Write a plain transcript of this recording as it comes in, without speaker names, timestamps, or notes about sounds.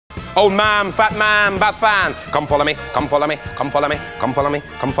Old man, fat man, bat fan. Come follow me, come follow me, come follow me, come follow me,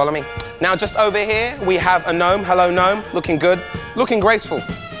 come follow me. Now just over here, we have a gnome. Hello, gnome. Looking good, looking graceful.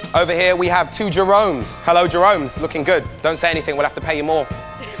 Over here, we have two Jeromes. Hello, Jeromes. Looking good. Don't say anything, we'll have to pay you more.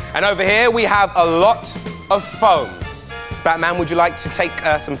 And over here, we have a lot of foam. Batman, would you like to take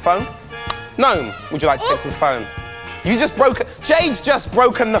some foam? Gnome, would you like to take some foam? You just broke it. Jade's just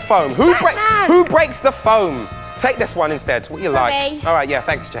broken the foam. Who breaks the foam? Take this one instead. What you like? All right, yeah,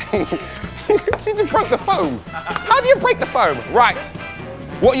 thanks, Jade. She just broke the foam. How do you break the foam? Right.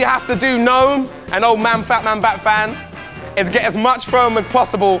 What you have to do, gnome and old man, fat man, bat fan, is get as much foam as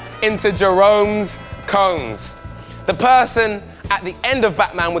possible into Jerome's cones. The person at the end of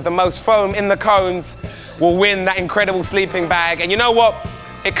Batman with the most foam in the cones will win that incredible sleeping bag. And you know what?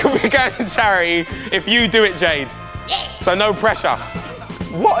 It could be going to charity if you do it, Jade. So no pressure.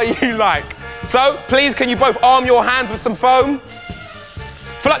 What are you like? So please, can you both arm your hands with some foam?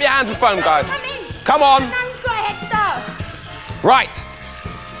 Fill up your hands with foam, guys. Come on. Batman's got a head start. Right.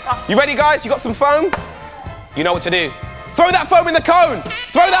 You ready, guys? You got some foam? You know what to do. Throw that foam in the cone.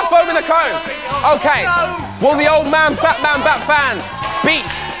 Throw that foam in the cone. Okay. Will the old man, fat man, bat fan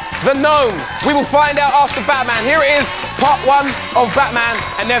beat the gnome? We will find out after Batman. Here it is, part 1 of Batman,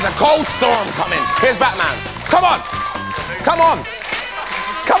 and there's a cold storm coming. Here's Batman. Come on. Come on.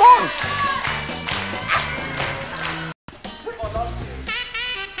 Come on.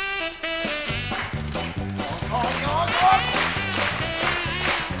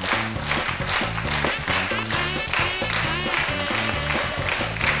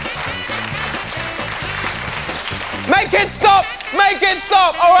 Make it stop! Make it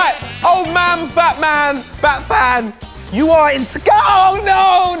stop! All right, old man, fat man, bat fan, you are in... Oh,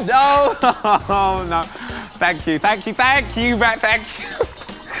 no, no, oh, no. Thank you, thank you, thank you, thank you.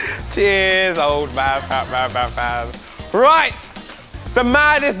 Cheers, old man, fat man, bat fan. Right, the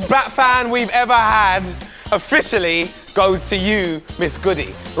maddest bat fan we've ever had officially goes to you, Miss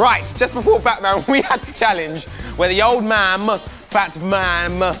Goody. Right, just before Batman, we had the challenge where the old man, fat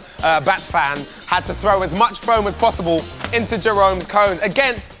man, bat fan, had to throw as much foam as possible into Jerome's cones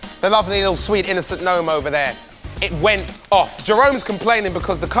against the lovely little sweet innocent gnome over there. It went off. Jerome's complaining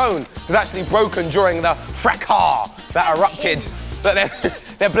because the cone was actually broken during the fracas that erupted. That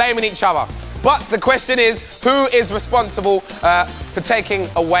they're blaming each other. But the question is, who is responsible for taking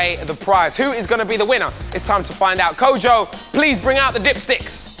away the prize? Who is going to be the winner? It's time to find out. Kojo, please bring out the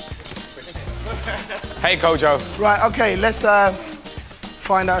dipsticks. Hey, Kojo. Right, okay, let's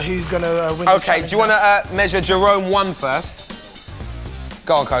find out who's going to win this Okay, do you want to measure Jerome 1 first?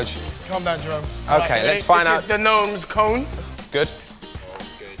 Go on, Coach. Calm down, Jerome. Okay, right, let's find out. This is the gnome's cone. Good.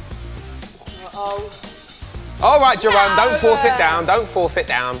 All right, Jerome, don't force it down. Don't force it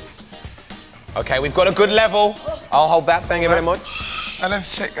down. Okay, we've got a good level. I'll hold that, thank you very much. And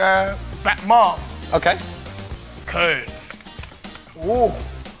let's check Batman. Okay. Cone. Ooh.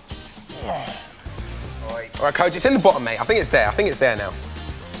 All right, Coach, it's in the bottom, mate. I think it's there. I think it's there now.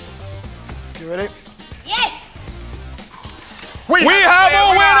 You ready? Yes! We have a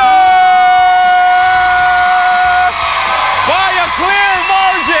winner! By a clear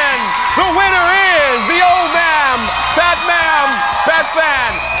margin, the winner is the old man, fat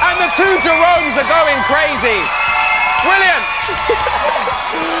fan, and the two Jeromes are going crazy. Brilliant!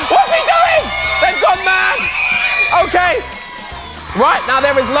 What's he doing? They've gone mad. Okay. Right, now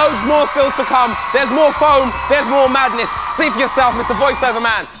there is loads more still to come. There's more foam, there's more madness. See for yourself, Mr. Voiceover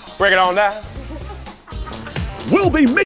Man. Bring it on down. We'll be